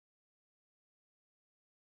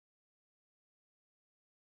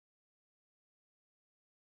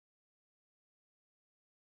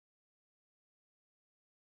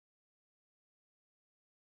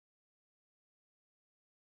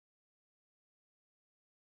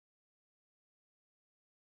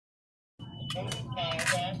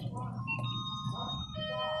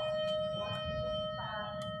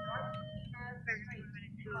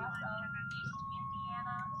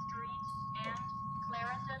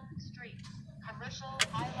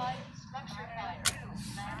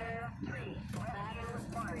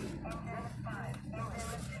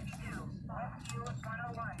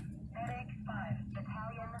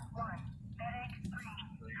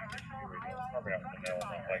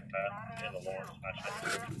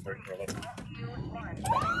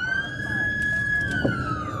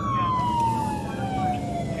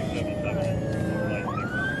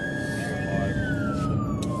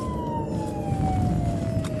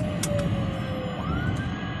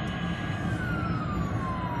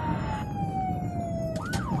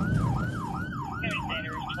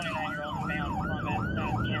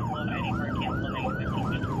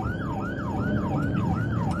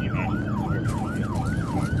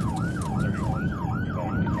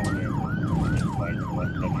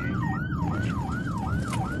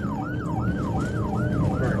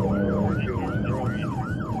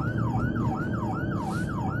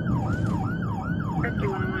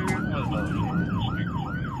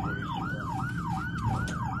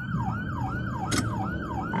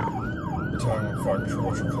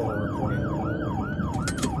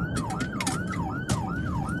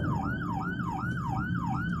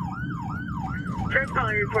First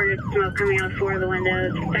caller reported smoke coming out 4 of the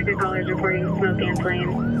windows. Second caller is reporting smoke and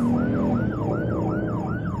flames.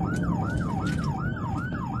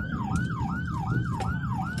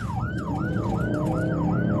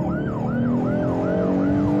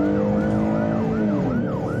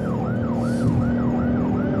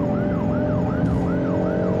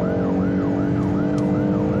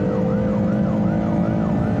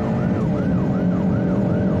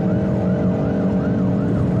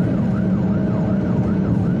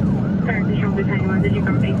 Did you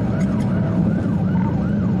copy? I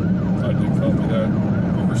did copy that.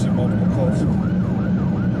 We've received multiple calls.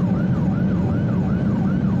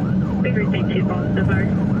 We've received 2 calls so far.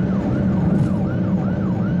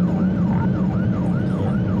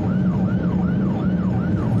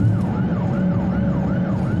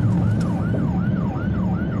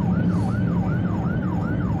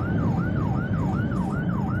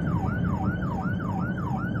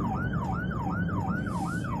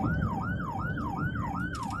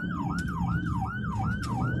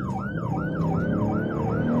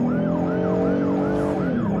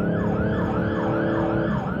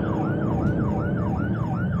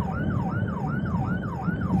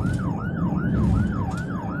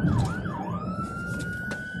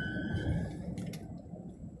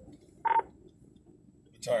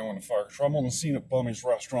 Fire control. I'm on the scene at Bummie's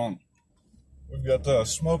restaurant. We've got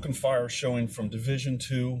smoke and fire showing from Division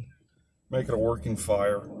 2. Make it a working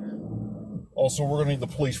fire. Also, we're going to need the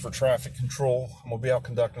police for traffic control. I'm going to be out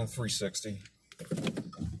conducting a 360.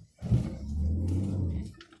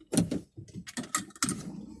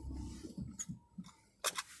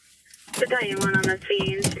 Battalion 1 on the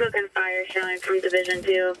scene. Smoke and fire showing from Division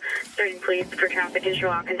 2. Starting police for traffic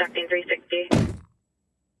control out conducting 360.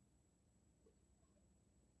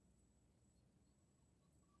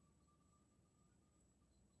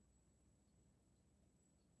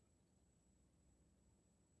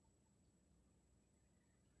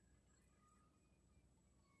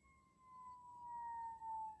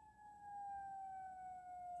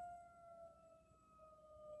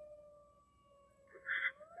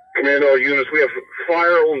 Command all units, we have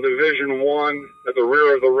fire on Division 1 at the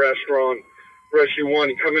rear of the restaurant. Rescue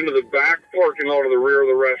 1, come into the back parking lot of the rear of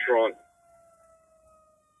the restaurant.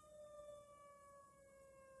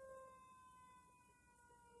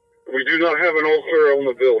 We do not have an all clear on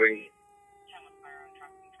the building.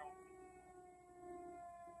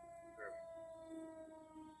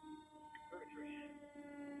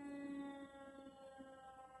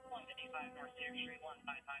 North Cedar Street,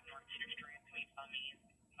 155 North Cedar Street, between Bummie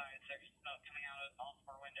and there's smoke coming out of all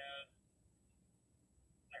 4 windows.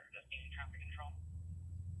 They're just needing traffic control.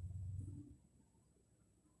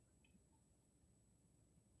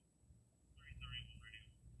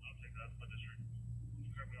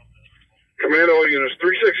 Command all units,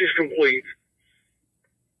 360 is complete.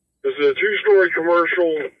 This is a 2-story commercial.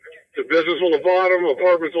 The business on the bottom,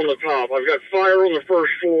 apartments on the top. I've got fire on the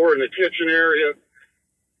first floor in the kitchen area.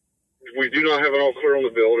 We do not have an all clear on the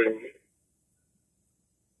building.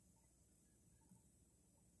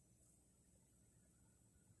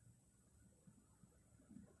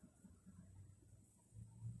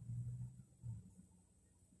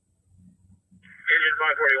 Engine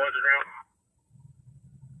 541's en route.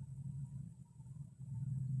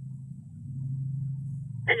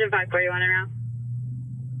 Engine 541 en route.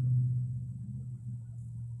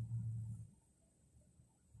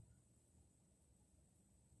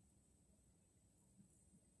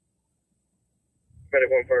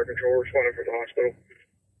 1 Fire Control, responding from the hospital.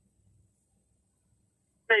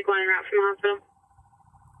 Medic 1 en route from the hospital.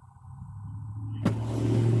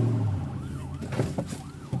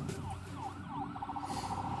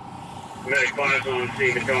 Medic 5 on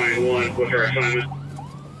scene, Battalion 1, what's our assignment?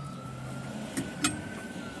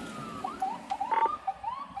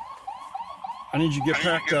 I need you to get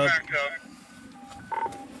packed up.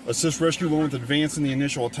 Assist Rescue 1 with advancing the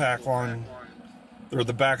initial attack line. They're at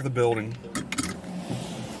the back of the building.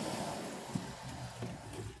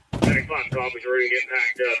 Medic 5 copies, ready to get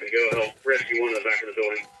packed up and go help Rescue 1 in the back of the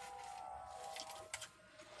building.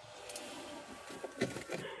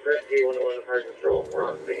 Rescue 1 Fire Control, we're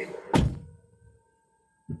on scene.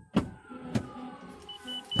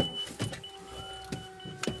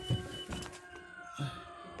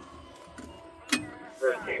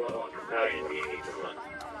 Rescue 1 Battalion, you need to run.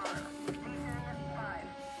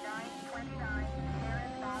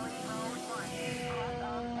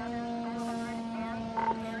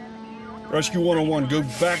 Rescue 101, go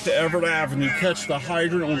back to Everett Avenue, catch the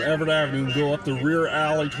hydrant on Everett Avenue, and go up the rear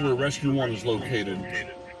alley to where Rescue 1 is located.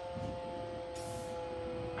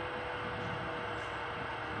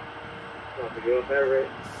 Copy, go up Everett,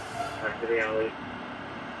 back to the alley.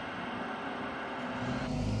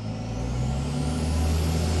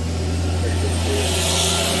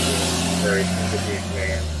 Very confused,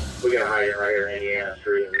 man. We got a hydrant right here in Indiana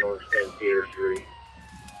Street and North and Cedar Street.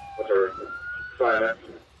 What's our assignment?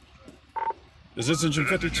 Is this engine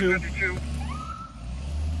 52?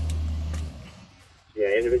 Yeah,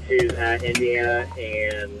 engine 52 at Indiana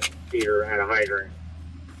and Cedar at a hydrant.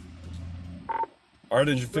 Alright,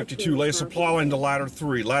 engine 52, lay a supply line to ladder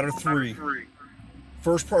 3. Ladder 3.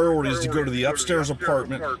 First priority is to go to the upstairs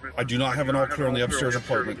apartment. I do not have an all clear on the upstairs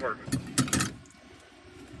apartment.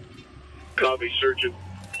 Copy, search of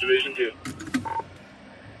Division 2.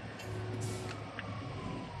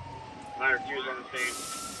 Ladder 2 is on the scene.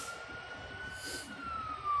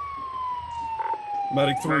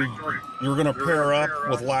 Medic 3, you're going to pair up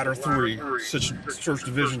with ladder 3, search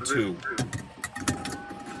Division 2.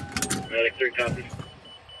 Medic 3 copies.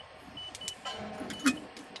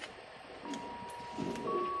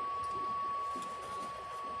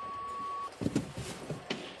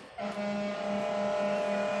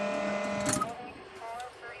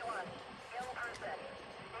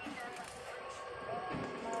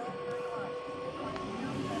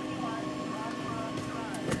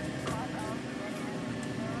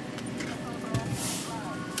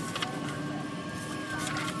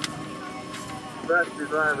 That's your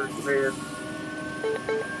driver's command.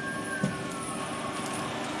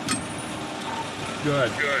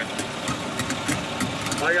 Good.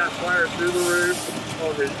 I got fire through the roof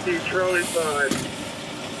on the T trolley side.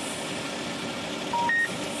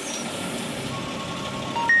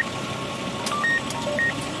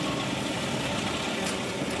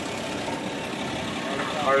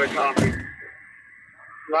 Alright, copy.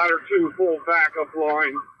 Ladder 2 full backup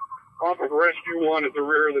line off of Rescue 1 at the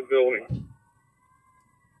rear of the building.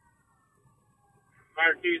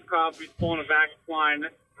 Ladder 2's copies pulling a backup line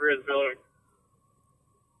at the rear of the building.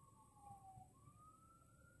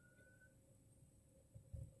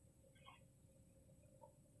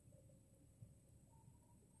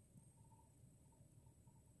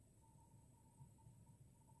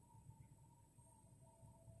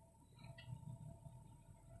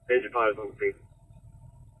 Engine 5 is on the scene.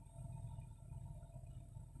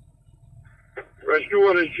 Rescue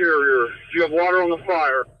 1 interior. Do you have water on the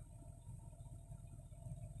fire?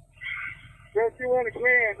 Rescue 1 to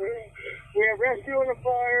command. We have rescue on the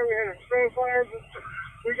fire. We had a snow fire.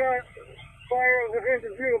 We got fire on the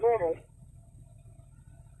engine 2 above us.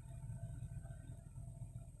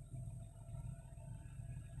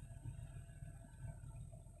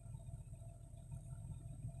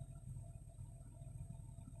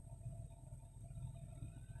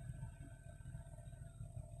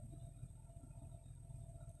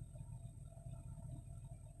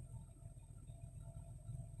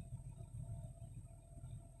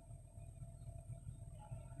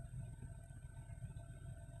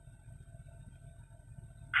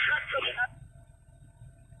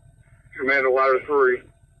 Commander, ladder 3.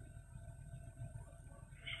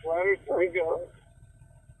 Ladder 3, go.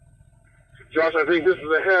 Josh, I think this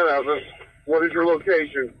is ahead of us. What is your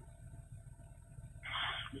location?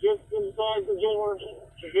 Just inside the door,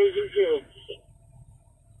 Division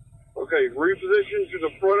 2. Okay, reposition to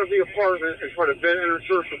the front of the apartment and try to bend and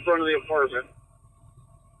search the front of the apartment.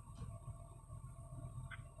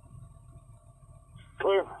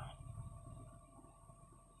 Clear.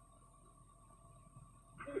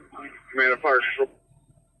 Commander, fire control.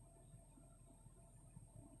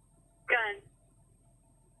 Gun.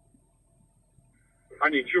 I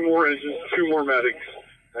need 2 more engines, 2 more medics,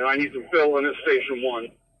 and I need to fill in at Station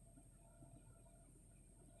 1.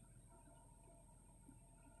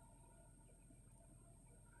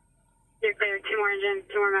 You're clear. 2 more engines,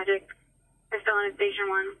 2 more medics. They're still in Station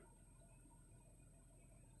 1.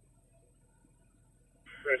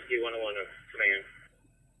 Rescue 101 of command.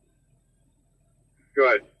 Go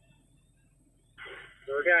ahead.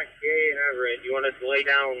 So we got Gay and Everett. You want us to lay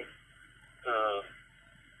down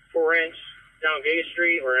 4-inch down Gay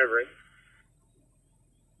Street or Everett?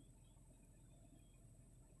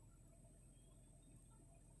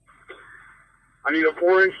 I need a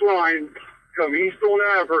 4-inch line, come east on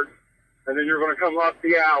Everett, and then you're going to come up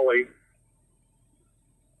the alley.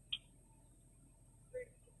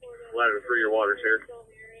 Ladder 3, your water's here.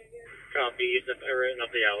 Copy, east of Everett and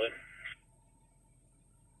up the alley.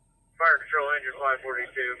 Fire control, engine 542,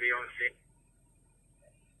 be on scene.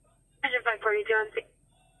 Engine 542 on scene.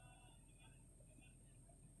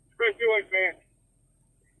 Rescue 1, man.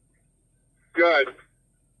 Good.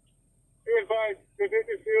 Be advised,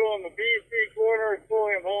 Division 2 on the B.C. corner is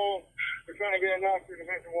fully involved. We're trying to get a knock through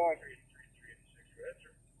Division 1.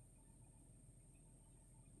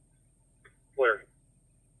 Clear.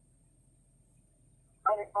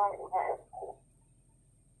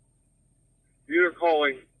 Unit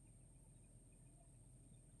calling.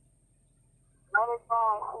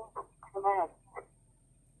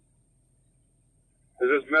 Is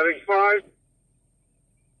this medic 5?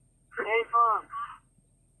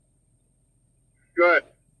 Good.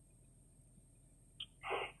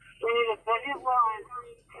 We need a second line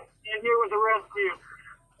in here with the rescue.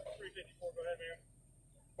 354, go ahead, man.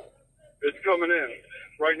 It's coming in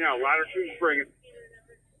right now. Ladder 2 is bringing.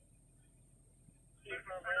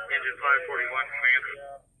 Engine 541, command.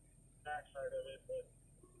 Backside of it, but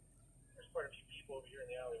there's quite a few people over here in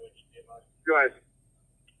the alleyway. Go ahead.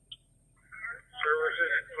 Services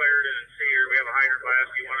declared in Cedar. We have a hydrant blast.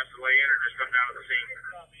 Do you want us to lay in or just come down to the scene?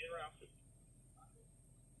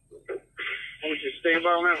 I want you to stand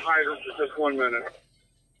by on that hydrant for just 1 minute.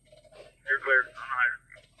 You're cleared on the hydrant.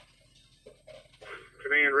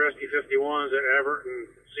 Command Rescue 51 is at Everett and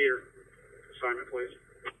Cedar. Assignment, please.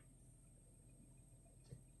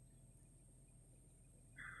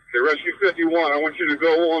 Okay, Rescue 51, I want you to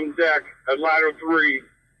go on deck at ladder 3.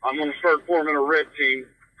 I'm going to start forming a red team.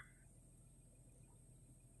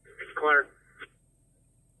 It's clear.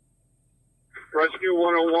 Rescue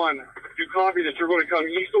 101, you copy that you're going to come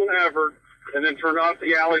east on Everett and then turn up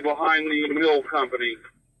the alley behind the mill company.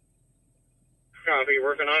 Copy,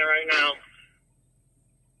 working on it right now.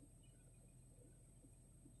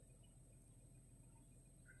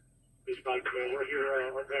 We're here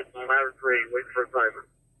at ladder 3, waiting for a timer.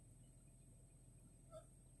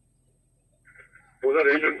 Was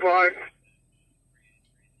that engine 5?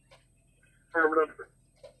 Affirmative.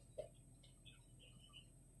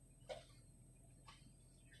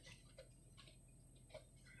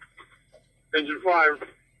 Engine 5,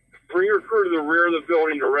 bring your crew to the rear of the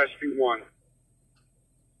building to rescue 1.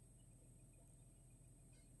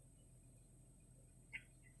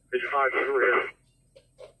 Engine 5 to the rear.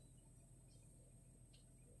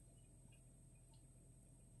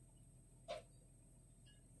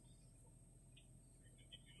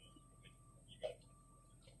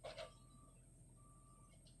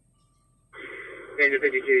 Engine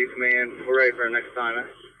 52, command. We're ready for the next assignment.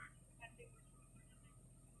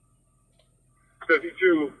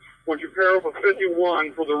 52, once you pair up with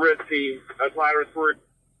 51 for the red team, that's ladder 3.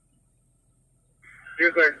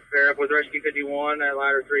 You're clear. Pair up with Rescue 51 at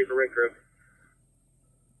ladder 3 for red crew.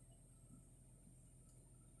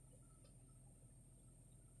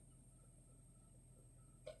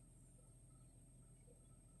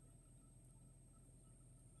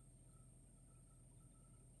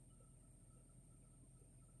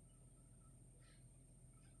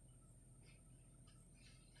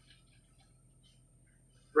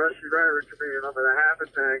 Rescue driver to be up at a half a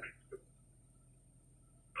tank.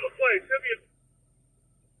 Place,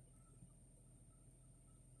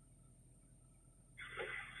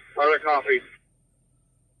 other copy.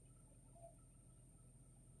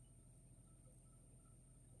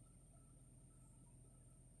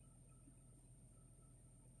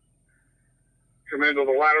 Command to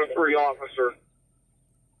the ladder 3 officer.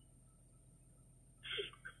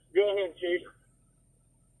 Go ahead, Chief.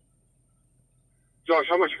 Josh,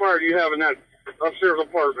 how much fire do you have in that upstairs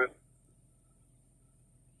apartment?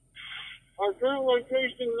 Our current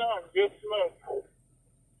location, none, just smoke.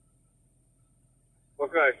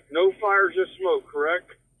 Okay, no fire, just smoke,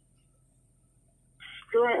 correct?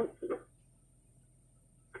 Correct.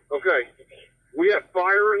 Okay. We have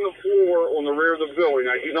fire in the floor on the rear of the building.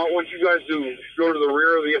 I do not want you guys to go to the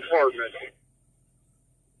rear of the apartment.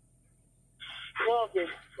 Copy.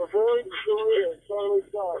 Avoid the rear. Charlie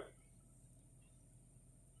stop.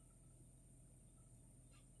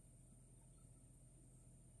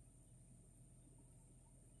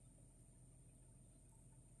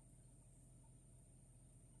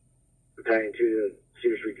 Battalion 2 to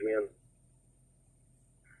Cedar Street Command.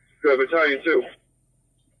 Good, Battalion 2.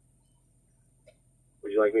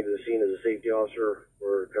 Would you like me to the scene as a safety officer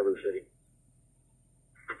or cover the city?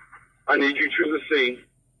 I need you to the scene.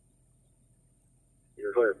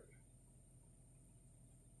 You're clear.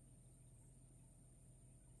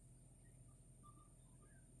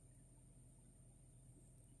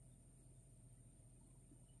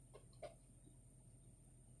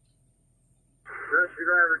 Rescue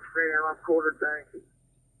driver, command, I'm quarter tank.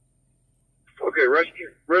 Okay,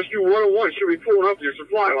 Rescue 101 should be pulling up your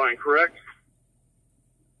supply line, correct?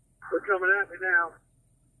 They're coming at me now.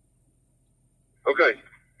 Okay.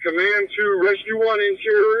 Command to Rescue 1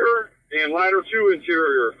 interior and Ladder 2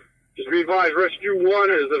 interior. Just be advised, Rescue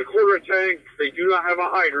 1 is at a quarter tank. They do not have a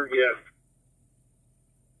hydrant yet.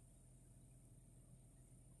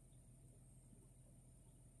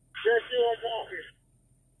 Rescue 1 office.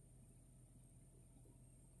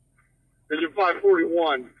 Engine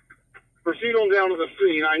 541. Proceed on down to the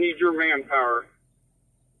scene. I need your manpower.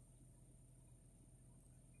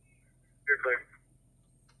 You're clear.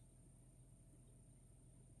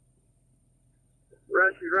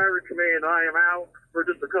 Rescue driver command, I am out for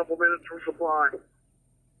just a couple minutes from supply.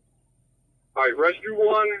 All right, Rescue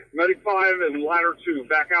 1, Medic 5, and Ladder 2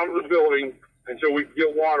 back out of the building until we can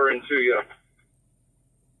get water into you.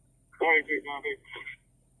 Copy, copy.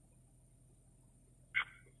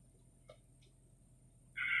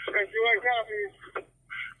 Rescue 1 copies.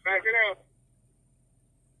 Backing up.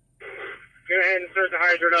 Go ahead and start the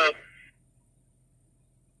hydrant up.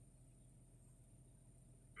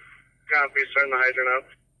 Copy, starting the hydrant up.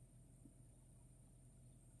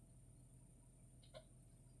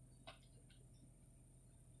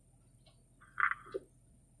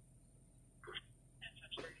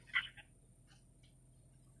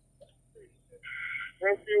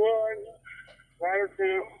 Rescue 1, Ladder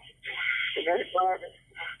 2, Medic 5,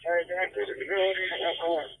 and enter the building at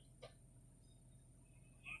once.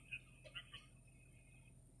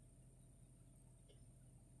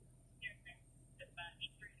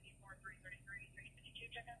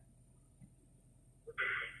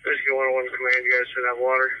 Rescue 101 command, you guys should have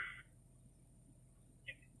water.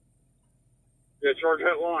 Yeah, charge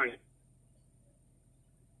that line.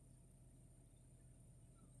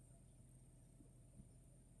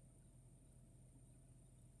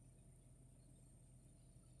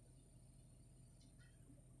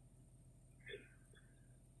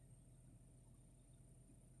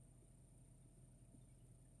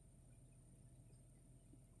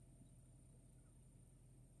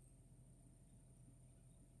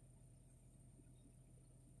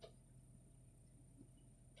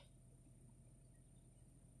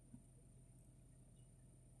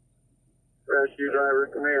 Rescue driver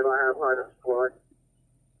command, I have hydrant supply.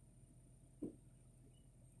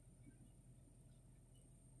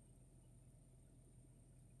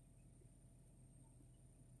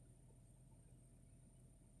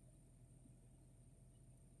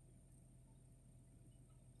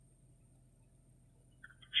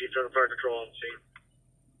 Chief on fire control on scene.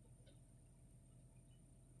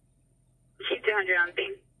 Chief 200 on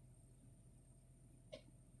scene.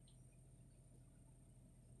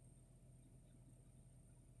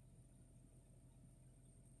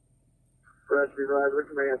 Rescue driver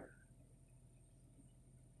command.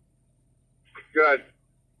 Good.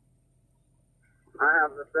 I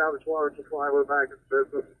have an established water supply. We're back in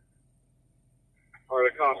business. All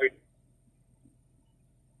right, copy.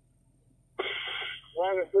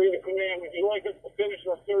 Ladder 3 to command. Would you like us to finish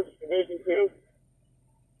our search division 2?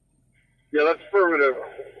 Yeah, that's affirmative.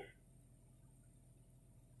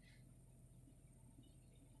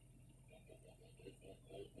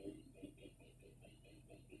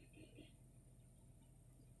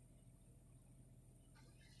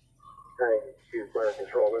 Hey, choose fire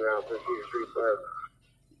control around for Cedar Street Fire.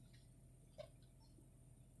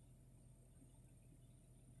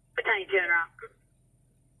 Battalion 2 en route.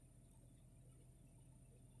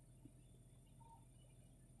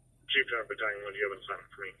 Chief on battalion 1, do you have an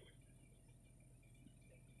assignment for me?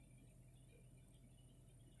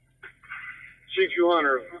 Chief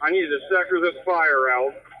 200, I need to sector this fire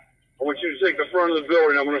out. I want you to take the front of the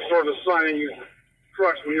building. I'm going to start assigning you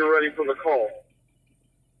trucks when you're ready for the call.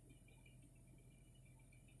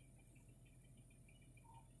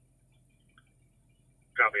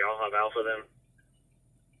 Copy. I'll have Alpha then.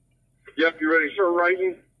 Yep, you ready to start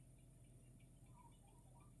writing?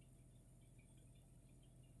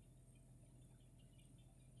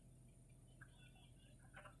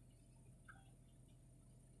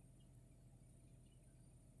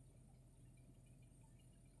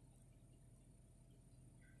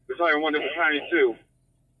 Battalion 1 to Battalion 2.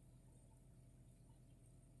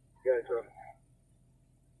 Yes, sir.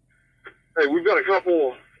 Hey, we've got a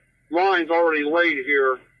couple lines already laid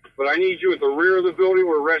here, but I need you at the rear of the building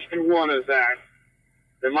where Rescue 1 is at.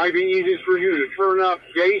 It might be easiest for you to turn up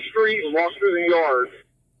Gay Street and walk through the yard.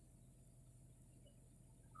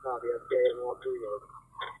 Copy. Okay, and walk through yard.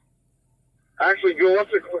 Actually, go up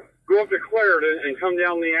to Clarendon and come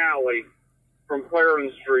down the alley from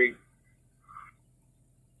Clarendon Street.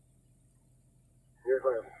 Yes,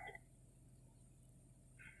 sir.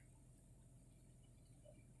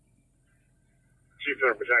 Chief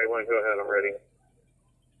Hunter, Battalion 1, go ahead. I'm ready.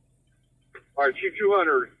 All right, Chief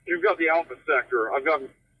 200, you've got the Alpha sector. I've got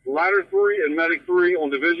Ladder 3 and Medic 3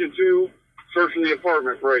 on Division 2 searching the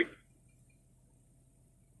apartment break.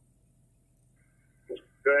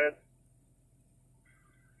 Go ahead.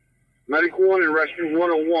 Medic 1 and Rescue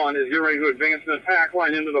 101 is getting ready to advance an attack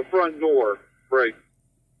line into the front door. Break.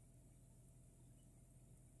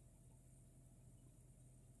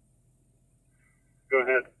 Go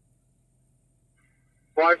ahead.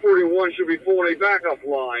 541 should be pulling a backup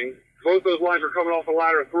line. Both those lines are coming off the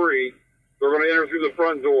Ladder 3. They're going to enter through the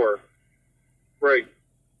front door. Break.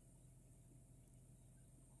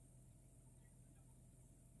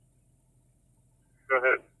 Go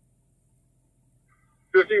ahead.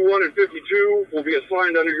 51 and 52 will be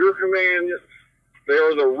assigned under your command. They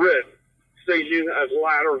are the RIT, stationed as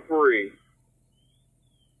Ladder 3.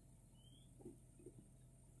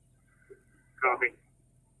 Copy.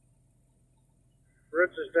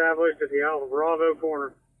 Ritz established at the Alpha Bravo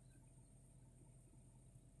corner.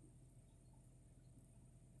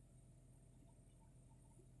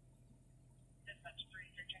 Dispatch 3,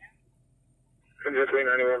 your check-in. Engine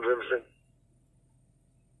 391, Riverside.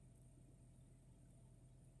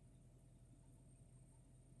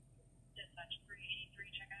 Dispatch 383,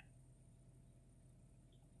 check-in.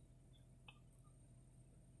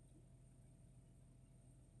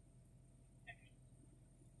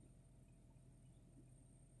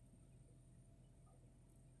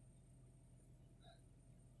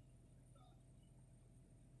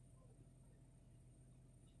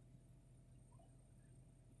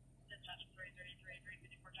 Dispatch 333,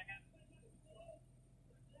 354, check-in.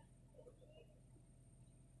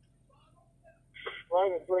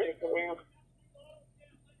 Private 3 command.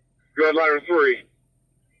 Go ahead, Ladder 3.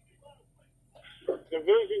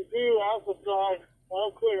 Division 2, Alpha side.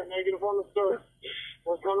 All clear. Negative on the search.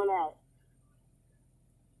 We're coming out.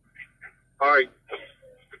 All right.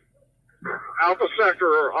 Alpha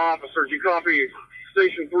sector officers, you copy.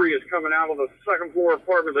 Station 3 is coming out of the second floor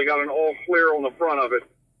apartment. They got an all clear on the front of it.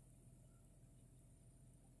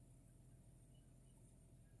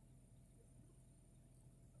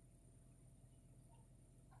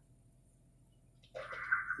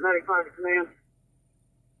 Medic 5 to command.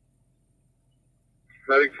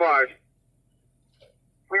 Medic 5.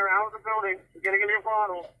 We're out of the building. We're getting a new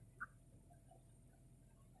bottle.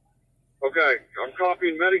 Okay, I'm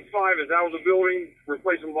copying. Medic 5 is out of the building,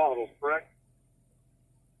 replacing bottles, correct?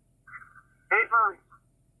 Confirmed.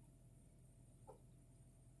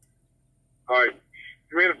 All right.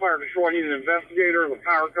 Command of Fire Control, I need an investigator, the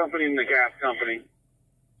power company, and the gas company.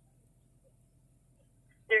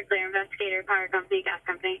 You're clear, investigator, power company, gas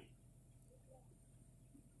company.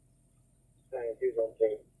 Battalion 2's on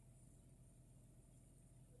scene.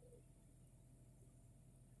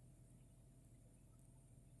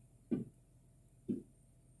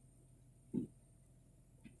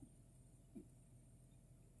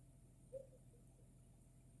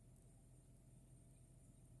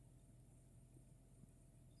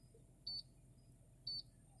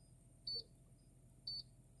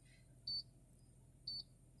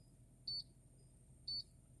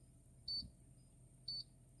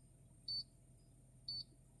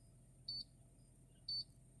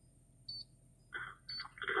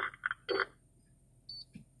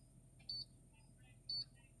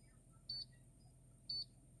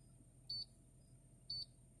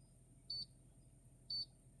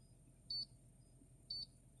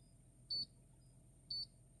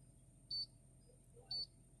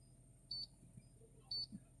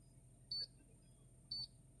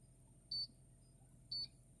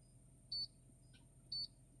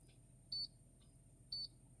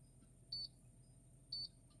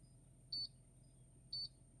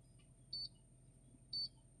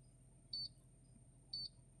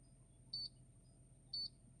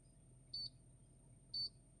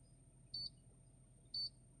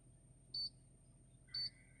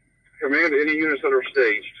 Command any units that are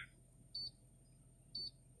staged.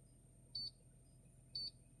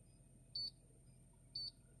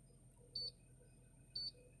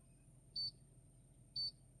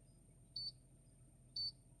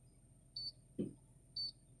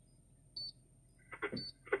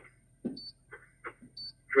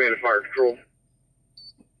 Command to fire control.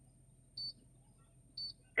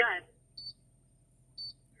 Go ahead.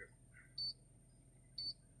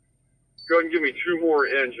 Go ahead and give me 2 more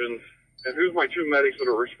engines. And who's my 2 medics that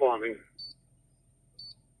are responding?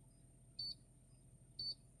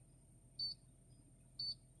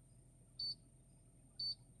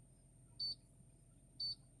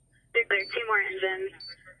 Clear, 2 more engines.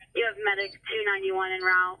 You have medic 291 en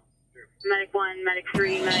route. Medic 1, medic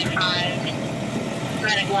 3, medic 5,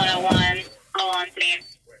 medic 101, all on scene.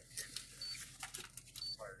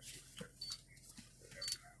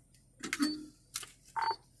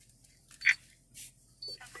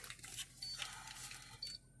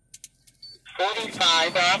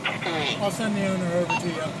 I'll send the owner over to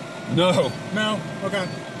you. No. No? Okay.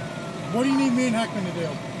 What do you need me and Heckman to do?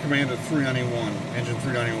 Command at 391, engine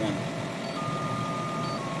 391.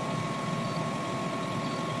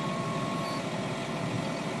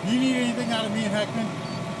 You need anything out of me and Heckman?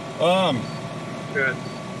 Good.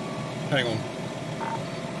 Hang on.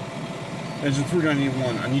 Engine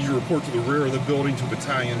 391, I need you to report to the rear of the building to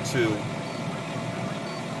Battalion 2.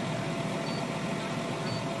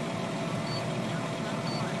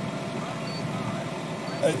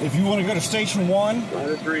 If you want to go to Station 1,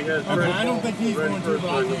 Ladder 3 has Okay, I don't think he's going to, but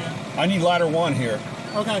I can. I need Ladder 1 here.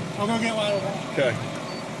 Okay, I'll go get ladder 1. Okay.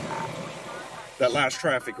 That last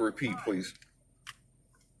traffic, repeat, please.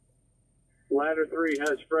 Ladder 3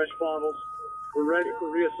 has fresh bottles. We're ready for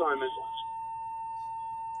reassignment.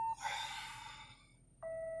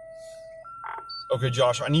 Okay,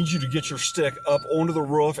 Josh, I need you to get your stick up onto the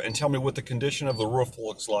roof and tell me what the condition of the roof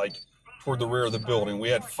looks like toward the rear of the building. We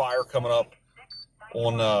had fire coming up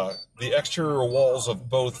on the exterior walls of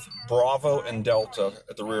both Bravo and Delta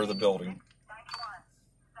at the rear of the building.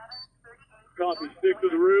 Copy. Stick to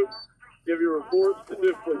the roof. Give your report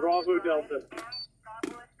specifically Bravo Delta.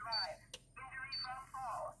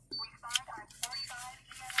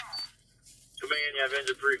 Command, you have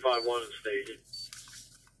engine 351 in staging.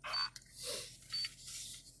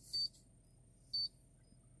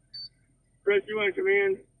 Rescue 1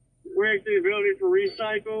 Command, we're active the ability for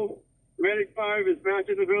recycle. Medic 5 is back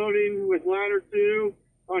to the building with Ladder 2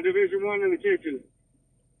 on Division 1 in the kitchen.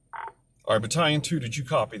 All right, Battalion 2, did you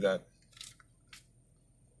copy that?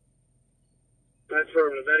 That's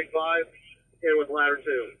affirmative. Medic 5 in with Ladder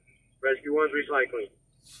 2. Rescue 1's recycling.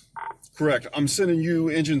 Correct. I'm sending you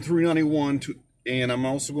engine 391 to, and I'm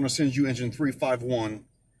also going to send you engine 351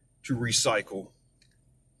 to recycle.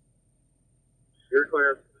 You're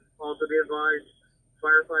clear. Also be advised,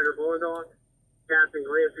 firefighter Bulldog, Captain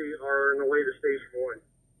Clancy are on the way to Station 1.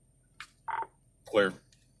 Clear.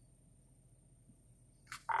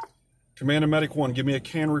 Commander Medic 1, give me a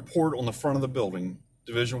can report on the front of the building,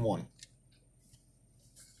 Division 1.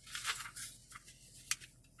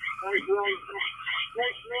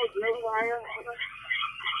 No fire.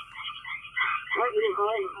 Right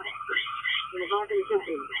behind. In the back of the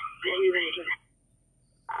kitchen.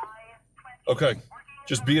 Okay,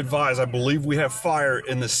 just be advised, I believe we have fire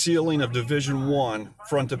in the ceiling of Division 1,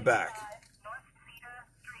 front to back.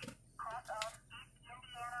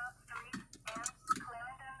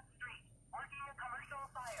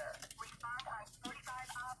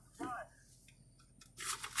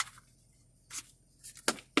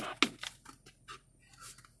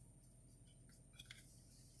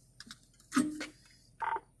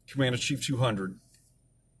 Commander Chief 200.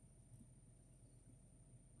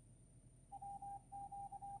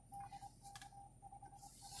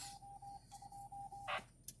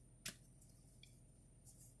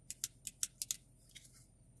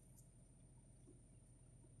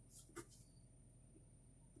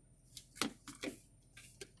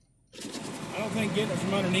 I don't think getting it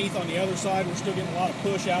from underneath on the other side, we're still getting a lot of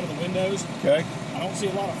push out of the windows. Okay. I don't see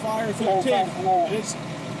a lot of fire through the tip, but it's,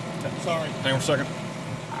 sorry. Hang on a second.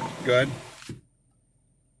 Go ahead.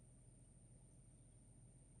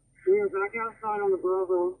 We are back outside on the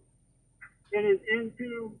Bravo. It is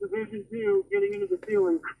into Division 2, getting into the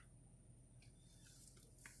ceiling.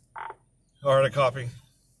 All right, I copy.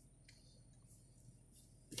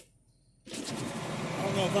 I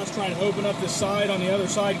don't know if us trying to open up this side on the other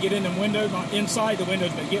side, get in them windows, not inside the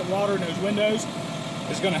windows, but get water in those windows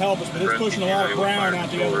is going to help us. But it's pushing a lot of ground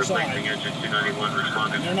out the other side.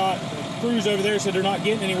 And they're not, the crews over there said they're not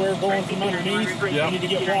getting anywhere going from underneath. Yep. We need to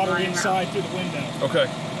get water inside through the window. Okay.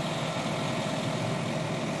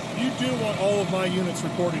 you do want all of my units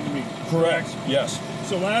reporting to me. Correct. Yes.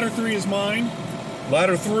 So ladder 3 is mine.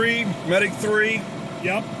 Ladder 3, medic 3.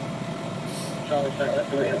 Yep. Charlie Sector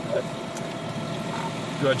 3.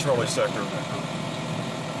 Go ahead, Charlie Sector.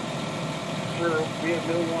 Sure, we have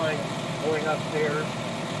no line going upstairs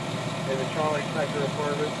in the Charlie Sector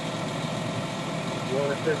apartment. You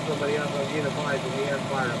want to send somebody up on Unit 5 and we have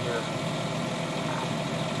fire up there.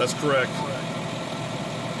 That's correct.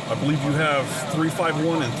 I believe you have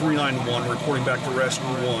 351 and 391 reporting back to Rescue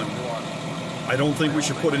 1. I don't think we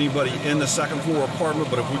should put anybody in the second floor apartment,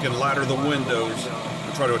 but if we can ladder the windows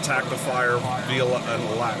and try to attack the fire via a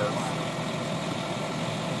ladder.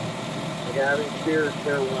 Okay, having stairs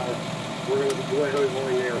there, we're going to be going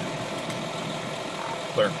there.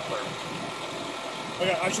 Clear.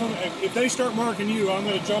 Okay, I just want to, if they start marking you, I'm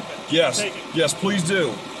going to jump it. Yes. Take it. Yes, please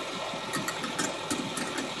do.